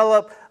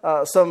develop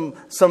some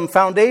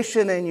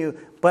foundation in you,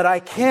 but I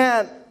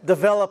can't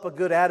develop a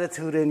good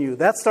attitude in you.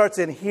 That starts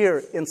in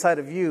here, inside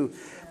of you.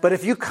 But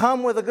if you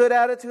come with a good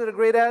attitude, a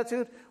great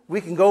attitude, we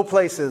can go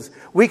places.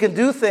 We can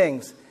do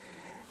things.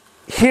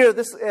 Hear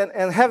this,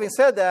 and having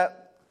said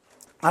that,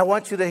 I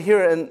want you to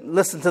hear and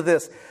listen to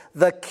this.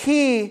 The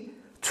key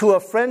to a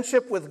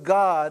friendship with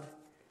God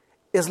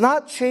is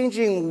not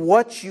changing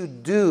what you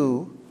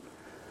do,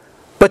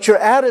 but your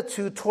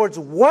attitude towards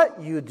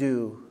what you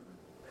do.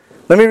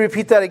 Let me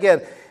repeat that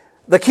again.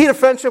 The key to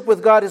friendship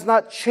with God is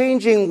not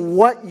changing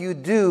what you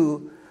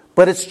do,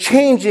 but it's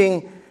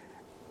changing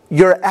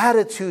your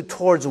attitude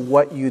towards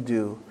what you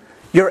do.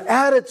 Your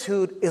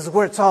attitude is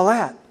where it's all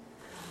at.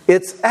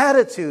 It's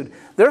attitude.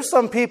 There's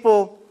some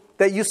people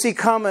that you see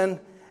coming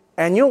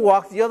and you'll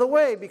walk the other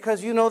way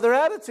because you know their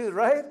attitude,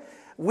 right?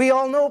 We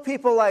all know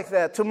people like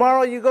that.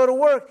 Tomorrow you go to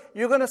work,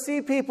 you're going to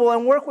see people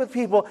and work with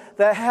people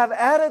that have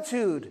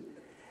attitude.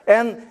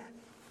 And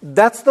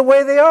that's the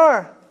way they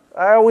are.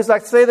 I always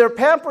like to say their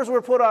Pampers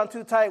were put on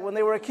too tight when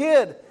they were a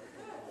kid.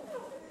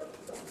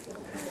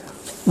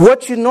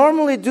 What you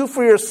normally do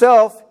for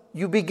yourself,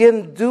 you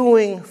begin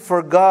doing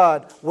for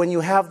God when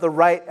you have the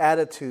right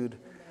attitude.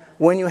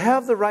 When you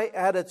have the right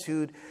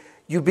attitude,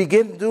 you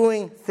begin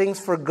doing things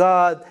for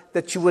God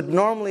that you would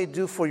normally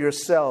do for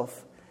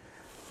yourself.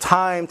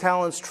 time,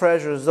 talents,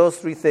 treasures, those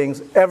three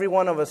things. Every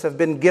one of us have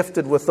been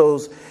gifted with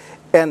those.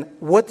 And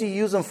what do you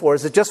use them for?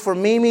 Is it just for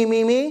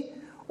me?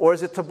 Or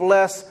is it to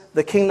bless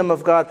the kingdom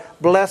of God?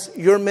 Bless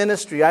your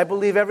ministry. I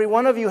believe every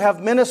one of you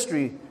have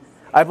ministry.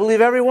 I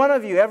believe every one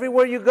of you,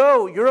 everywhere you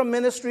go, you're a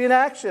ministry in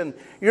action.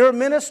 You're a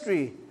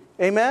ministry.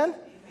 Amen?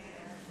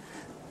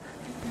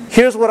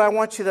 Here's what I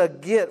want you to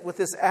get with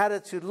this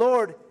attitude.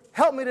 Lord,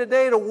 help me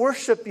today to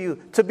worship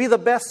you, to be the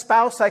best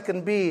spouse I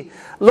can be.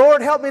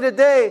 Lord, help me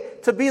today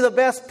to be the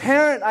best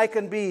parent I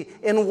can be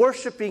in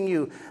worshiping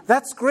you.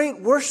 That's great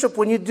worship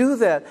when you do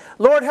that.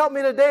 Lord, help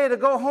me today to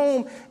go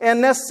home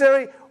and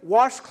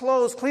wash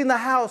clothes, clean the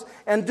house,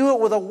 and do it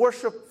with a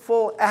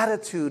worshipful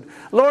attitude.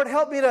 Lord,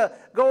 help me to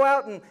go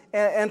out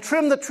and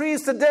trim the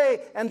trees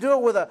today and do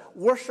it with a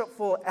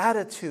worshipful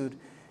attitude.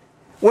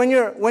 When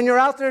you're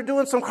out there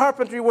doing some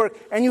carpentry work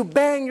and you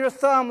bang your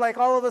thumb like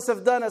all of us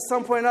have done at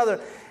some point or another,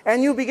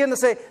 and you begin to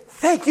say,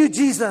 "Thank you,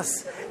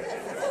 Jesus."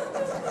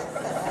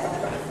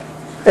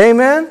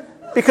 Amen?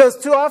 Because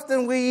too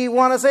often we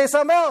want to say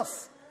something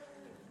else.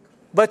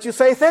 But you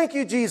say, "Thank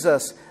you,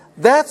 Jesus."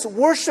 That's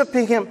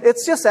worshiping Him.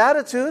 It's just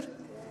attitude.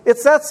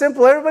 It's that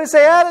simple. Everybody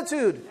say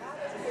attitude.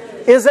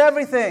 Is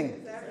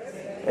everything.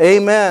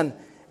 Amen.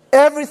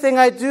 Everything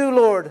I do,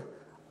 Lord,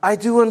 I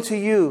do unto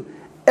you.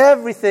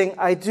 Everything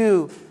I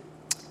do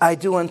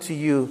unto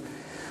you.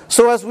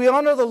 So as we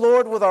honor the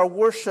Lord with our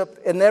worship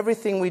and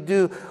everything we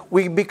do,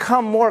 we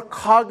become more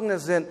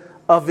cognizant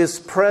of His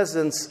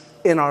presence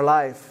in our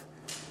life.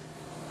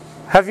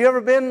 Have you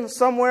ever been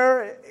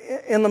somewhere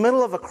in the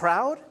middle of a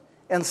crowd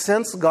and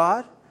sensed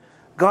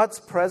God's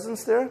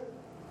presence there?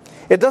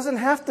 It doesn't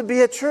have to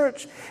be at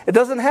church. It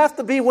doesn't have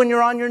to be when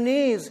you're on your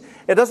knees.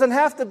 It doesn't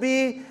have to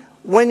be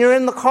when you're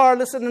in the car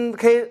listening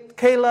to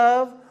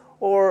K-Love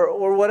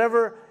or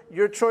whatever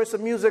your choice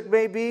of music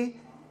may be.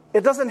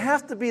 It doesn't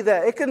have to be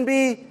that. It can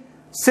be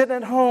sitting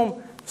at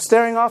home,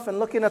 staring off and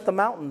looking at the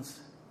mountains.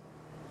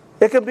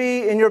 It could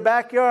be in your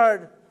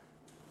backyard,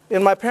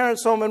 in my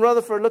parents' home in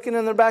Rutherford, looking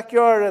in their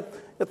backyard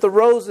at the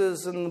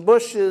roses and the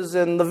bushes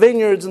and the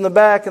vineyards in the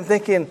back and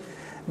thinking,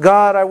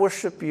 "God, I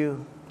worship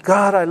you.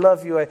 God, I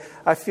love you.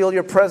 I feel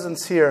your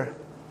presence here."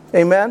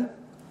 Amen?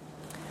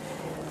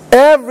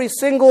 Every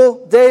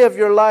single day of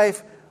your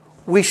life,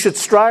 we should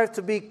strive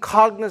to be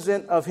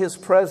cognizant of His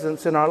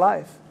presence in our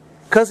life.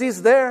 Because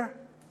He's there.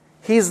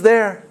 He's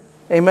there.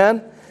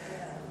 Amen?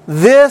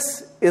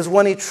 This is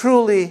when He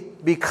truly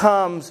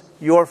becomes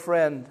your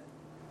friend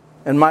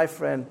and my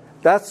friend.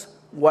 That's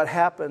what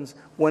happens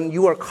when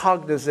you are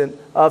cognizant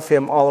of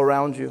Him all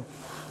around you.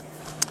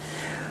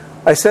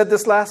 I said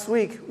this last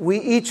week. We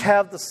each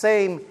have the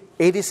same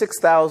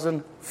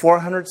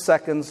 86,400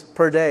 seconds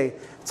per day.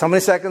 That's how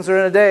many seconds are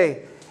in a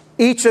day.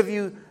 Each of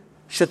you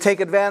should take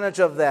advantage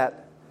of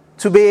that,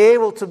 to be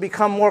able to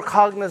become more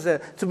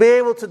cognizant, to be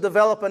able to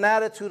develop an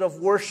attitude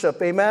of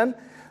worship, amen?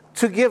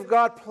 To give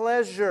God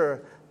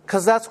pleasure,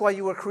 because that's why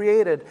you were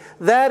created.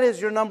 That is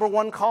your number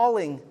one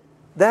calling.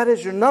 That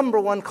is your number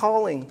one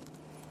calling.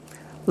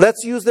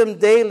 Let's use them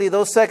daily,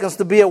 those seconds,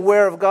 to be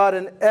aware of God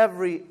in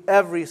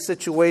every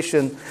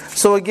situation.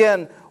 So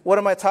again, what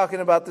am I talking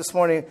about this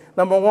morning?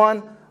 Number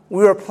one,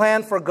 we were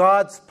planned for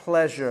God's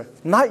pleasure,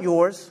 not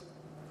yours.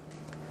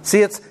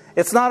 See,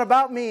 it's not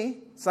about me.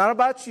 It's not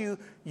about you.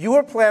 You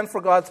were planned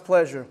for God's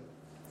pleasure.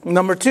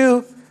 Number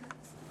two,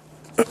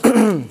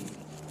 the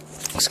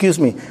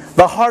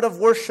heart of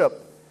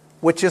worship,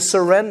 which is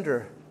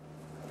surrender.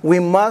 We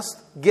must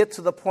get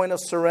to the point of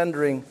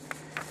surrendering.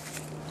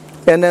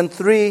 And then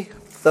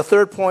the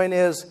third point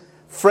is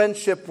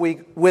friendship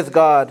with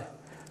God.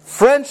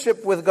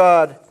 Friendship with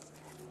God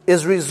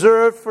is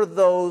reserved for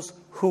those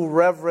who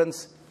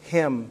reverence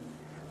Him.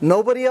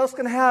 Nobody else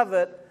can have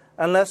it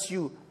unless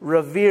you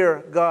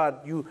revere God.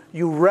 You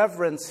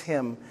reverence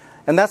Him.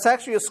 And that's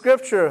actually a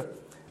scripture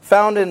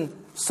found in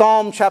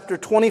Psalm chapter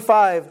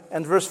 25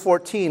 and verse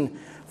 14.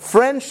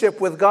 Friendship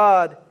with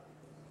God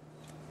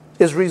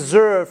is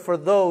reserved for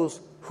those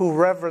who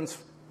reverence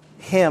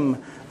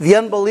Him. The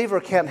unbeliever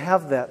can't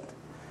have that.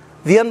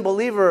 The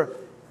unbeliever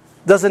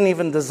doesn't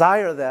even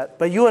desire that.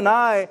 But you and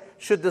I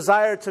should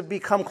desire to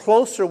become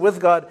closer with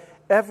God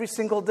every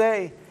single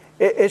day.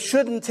 It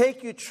shouldn't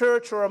take you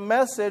church or a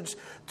message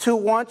to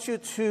want you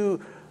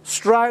to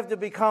strive to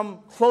become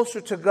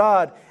closer to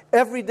God.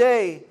 Every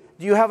day,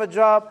 do you have a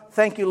job?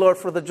 Thank you, Lord,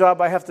 for the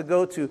job I have to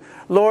go to.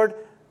 Lord,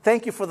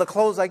 thank you for the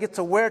clothes I get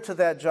to wear to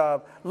that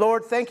job.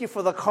 Lord, thank you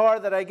for the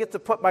car that I get to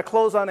put my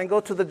clothes on and go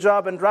to the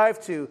job and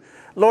drive to.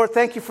 Lord,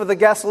 thank you for the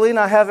gasoline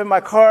I have in my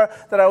car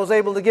that I was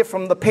able to get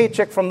from the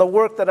paycheck from the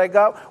work that I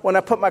got when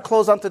I put my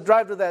clothes on to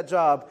drive to that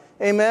job.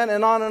 Amen?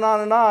 And on and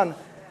on and on.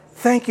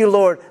 Thank you,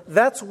 Lord.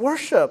 That's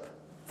worship.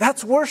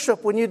 That's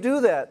worship when you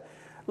do that.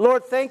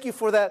 Lord, thank you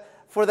for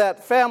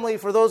that family,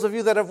 for those of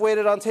you that have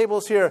waited on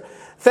tables here.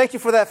 Thank you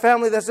for that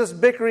family that's just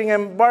bickering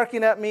and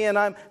barking at me, and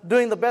I'm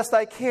doing the best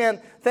I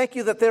can. Thank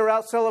you that they're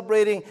out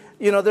celebrating,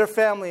 their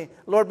family.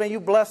 Lord, may you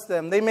bless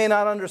them. They may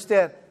not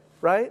understand,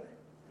 right?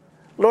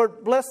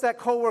 Lord, bless that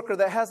coworker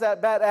that has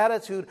that bad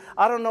attitude.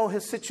 I don't know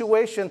his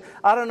situation.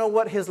 I don't know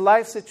what his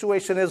life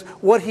situation is,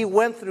 what he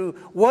went through,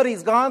 what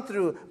he's gone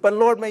through. But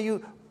Lord, may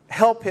you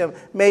help him.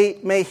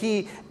 May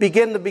he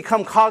begin to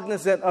become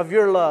cognizant of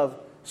your love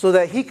so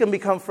that he can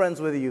become friends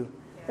with you.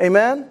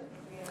 Amen?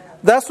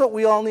 That's what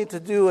we all need to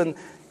do. And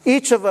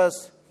each of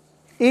us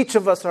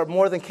are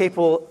more than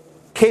capable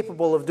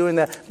of doing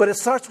that. But it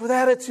starts with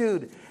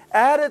attitude.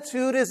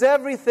 Attitude is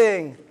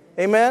everything.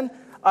 Amen?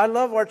 I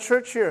love our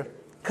church here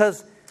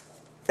because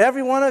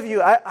every one of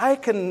you, I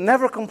can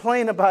never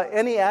complain about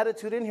any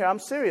attitude in here. I'm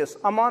serious.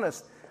 I'm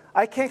honest.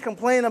 I can't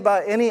complain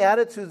about any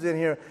attitudes in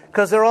here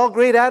because they're all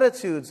great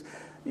attitudes.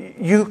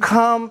 You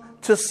come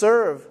to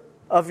serve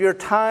of your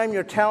time,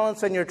 your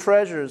talents, and your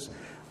treasures.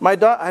 My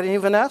daughter, I didn't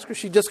even ask her.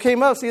 She just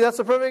came up. See, that's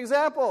a perfect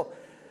example.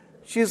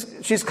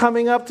 She's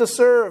coming up to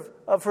serve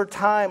of her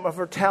time, of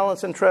her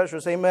talents and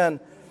treasures. Amen.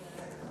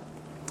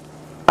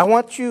 I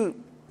want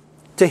you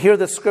to hear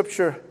the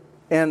scripture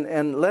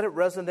and let it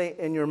resonate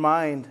in your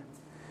mind.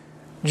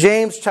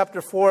 James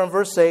chapter 4 and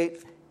verse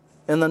 8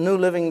 in the New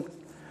Living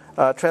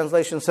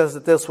Translation says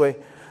it this way.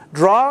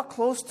 Draw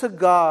close to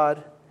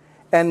God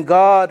and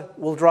God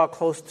will draw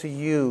close to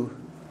you.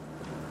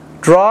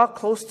 Draw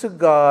close to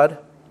God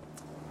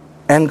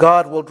and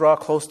God will draw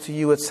close to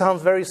you. It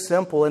sounds very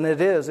simple, and it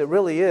is. It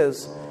really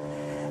is.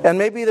 And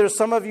maybe there's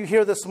some of you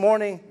here this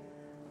morning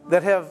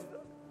that have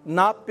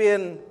not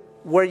been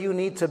where you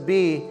need to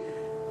be.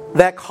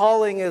 That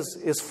calling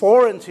is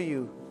foreign to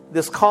you.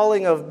 This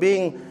calling of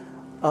being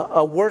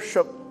a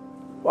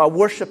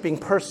worshiping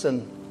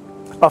person,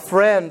 a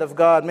friend of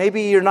God.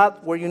 Maybe you're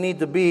not where you need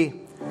to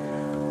be.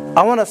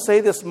 I want to say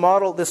this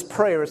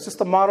prayer. It's just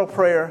a model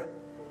prayer.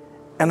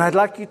 And I'd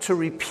like you to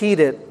repeat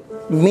it.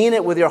 Mean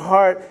it with your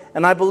heart.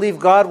 And I believe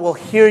God will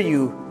hear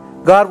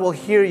you. God will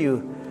hear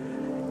you.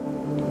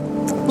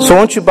 So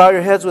won't you bow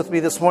your heads with me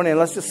this morning and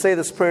let's just say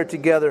this prayer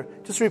together.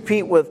 Just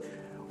repeat with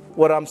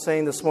what I'm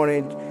saying this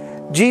morning.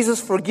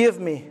 Jesus, forgive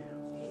me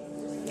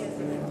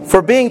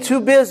for being too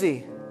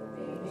busy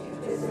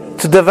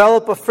to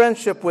develop a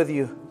friendship with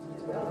you.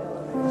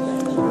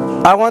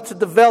 I want to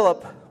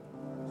develop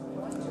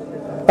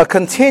a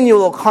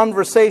continual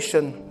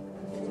conversation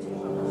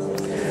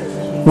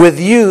with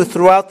you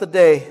throughout the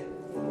day,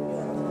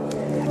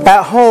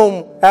 at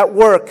home, at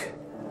work,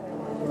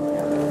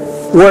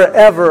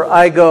 wherever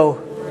I go.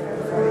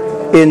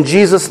 In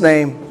Jesus'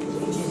 name,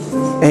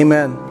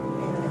 amen.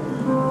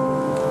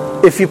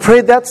 If you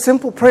prayed that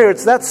simple prayer,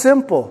 it's that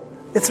simple.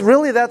 It's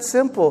really that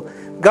simple.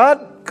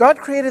 God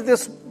created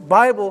this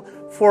Bible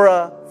for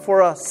a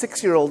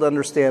 6-year-old to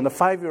understand, a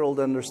 5-year-old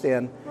to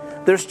understand.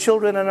 There's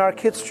children in our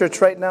kids'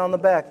 church right now in the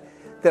back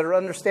that are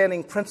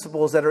understanding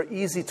principles that are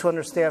easy to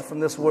understand from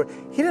this word.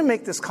 He didn't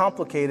make this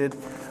complicated.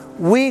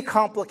 We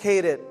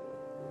complicate it.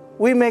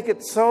 We make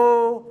it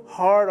so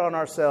hard on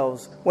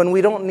ourselves when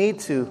we don't need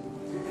to.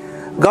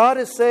 God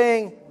is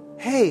saying,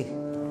 hey,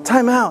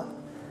 time out.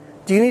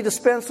 Do you need to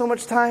spend so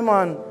much time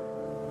on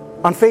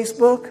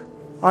Facebook,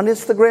 on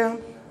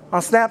Instagram,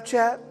 on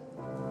Snapchat,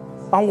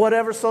 on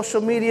whatever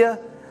social media?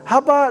 How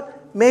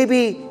about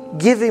maybe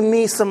giving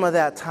me some of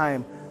that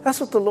time? That's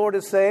what the Lord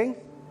is saying.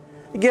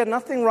 Again,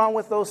 nothing wrong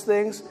with those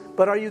things,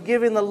 but are you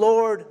giving the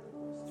Lord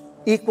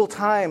equal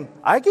time?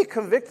 I get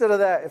convicted of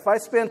that. If I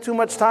spend too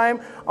much time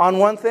on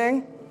one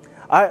thing,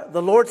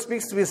 the Lord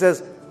speaks to me and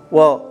says,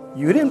 well,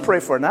 you didn't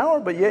pray for an hour,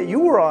 but yet you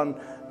were on,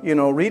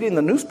 reading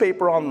the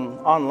newspaper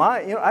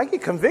online. I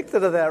get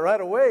convicted of that right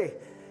away.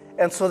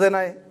 And so then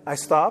I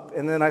stop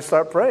and then I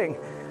start praying.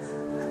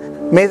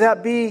 May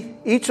that be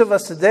each of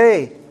us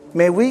today.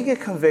 May we get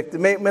convicted.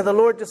 May the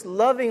Lord just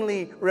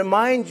lovingly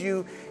remind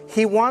you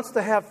He wants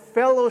to have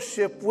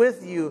fellowship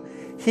with you.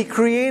 He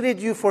created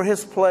you for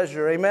His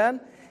pleasure.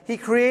 Amen? He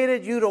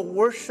created you to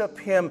worship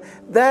Him.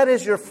 That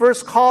is your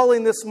first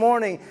calling this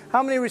morning.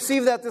 How many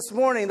received that this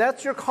morning?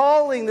 That's your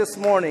calling this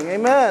morning.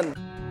 Amen.